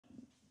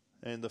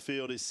And the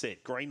field is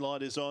set. Green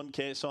light is on.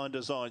 Care Sign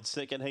Design.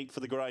 Second heat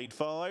for the grade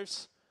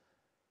 5s.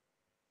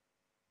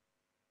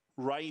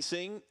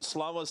 Racing,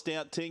 slowest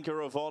out, Tinker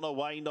of Honor.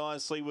 Away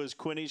nicely was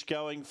Quinish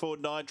going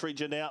forward.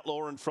 Nitrogen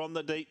Outlaw, and from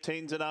the deep,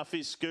 Tens Enough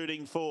is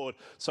scooting forward.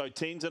 So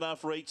Tens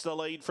Enough reached the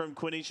lead from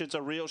Quinish. It's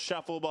a real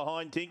shuffle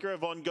behind. Tinker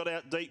of On got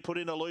out deep, put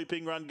in a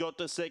looping run, got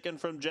to second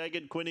from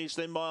Jagged Quinish,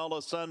 then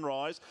Myola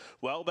Sunrise.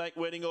 Well back,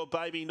 Wedding or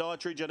Baby,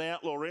 Nitrogen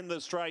Outlaw in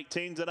the straight.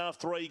 Tens Enough,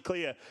 3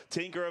 clear.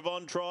 Tinker of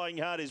On trying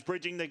hard, is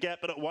bridging the gap,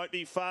 but it won't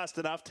be fast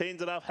enough.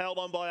 Tens Enough held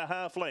on by a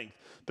half length.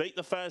 Beat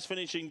the fast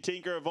finishing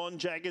Tinker of On.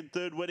 Jagged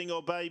third, Wedding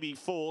or Baby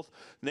fourth.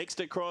 Next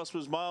across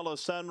was Myola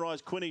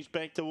Sunrise. Quinish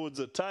back towards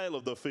the tail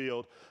of the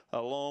field,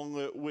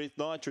 along with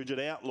Nitrogen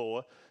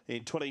Outlaw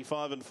in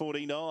 25 and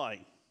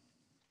 49.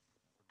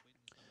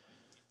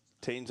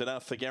 Tens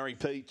Enough for Gary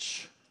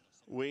Peach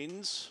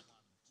wins.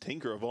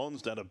 Tinker of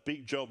On's done a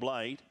big job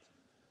late.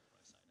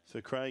 For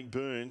Craig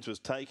Burns, was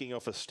taking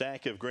off a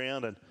stack of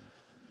ground and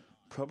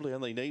probably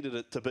only needed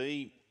it to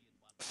be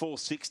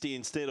 460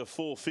 instead of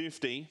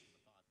 450.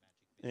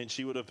 And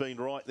she would have been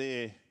right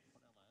there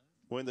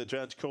when the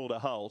judge called a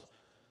halt.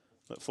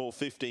 But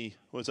 450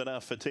 was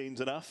enough for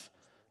Tens Enough.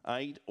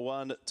 8,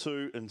 1,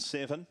 2 and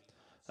 7.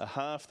 A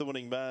half the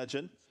winning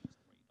margin.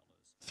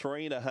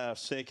 3.5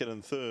 second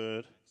and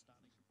third.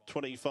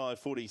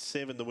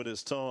 25.47 the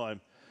winner's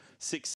time. 6